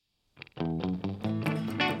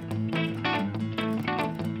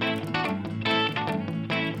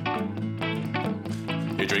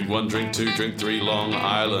drink 1, drink 2, drink 3 Long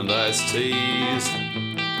Island iced teas.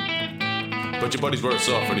 But your buddy's worse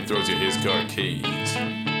off when he throws you his car keys.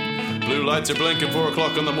 Blue lights are blinking 4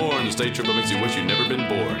 o'clock in the morning. The state trooper makes you wish you'd never been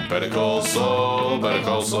born. Better call Saul, better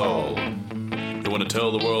call Saul. You want to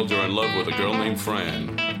tell the world you're in love with a girl named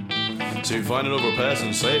Fran. So you find an overpass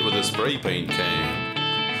and say it with a spray paint can.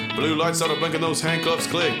 Blue lights start blinking, those handcuffs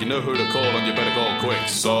click. You know who to call and you better call quick.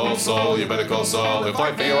 Saul, Saul, you better call Saul. He'll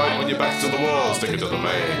fight for your right when your back's to the wall. Stick it to the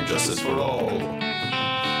man, justice for all.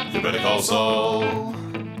 You better call Saul.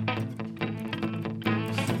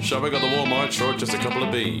 Shopping at the Walmart, short just a couple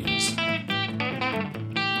of beans.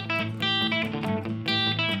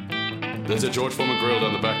 There's a George Foreman grill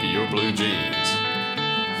down the back of your blue jeans.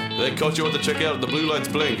 They caught you at the checkout and the blue lights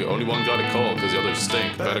blink. Only one got a call cause the others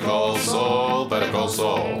stink. Better call Saul, better call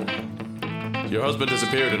Saul. Your husband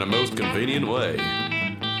disappeared in a most convenient way.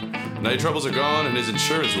 Now your troubles are gone and his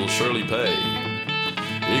insurance will surely pay.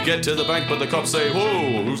 You get to the bank but the cops say,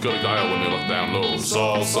 whoa, who's gonna dial when they look down low?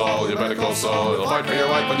 Saul, Saul, you better call Saul. He'll fight for your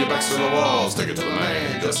right when your back's to the wall. Stick it to the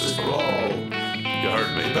man, justice for all. You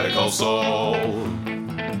heard me, better call Saul.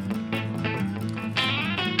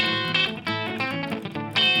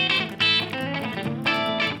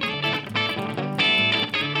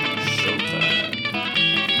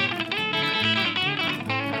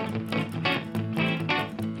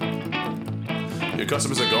 Your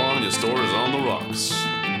customers are gone and your store is on the rocks.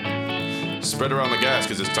 Spread around the gas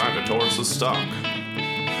cause it's time to torch the stock.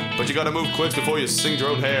 But you gotta move quick before you singed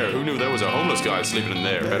your own hair. Who knew there was a homeless guy sleeping in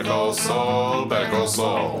there? Better call Saul, better call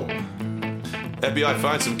Saul. FBI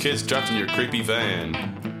finds some kids trapped in your creepy van.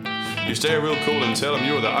 You stay real cool and tell them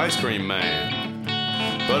you're the ice cream man.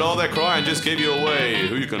 But all that crying just gave you away.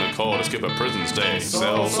 Who you gonna call to skip a prison stay?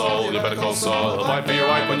 Saul, Saul, you better call Saul. He'll fight for your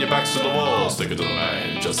right when your back's to the wall. Stick it to the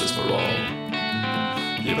man, justice for all.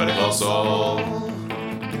 You better call Saul.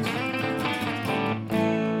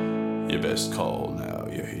 Your best call now,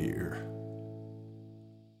 you're here.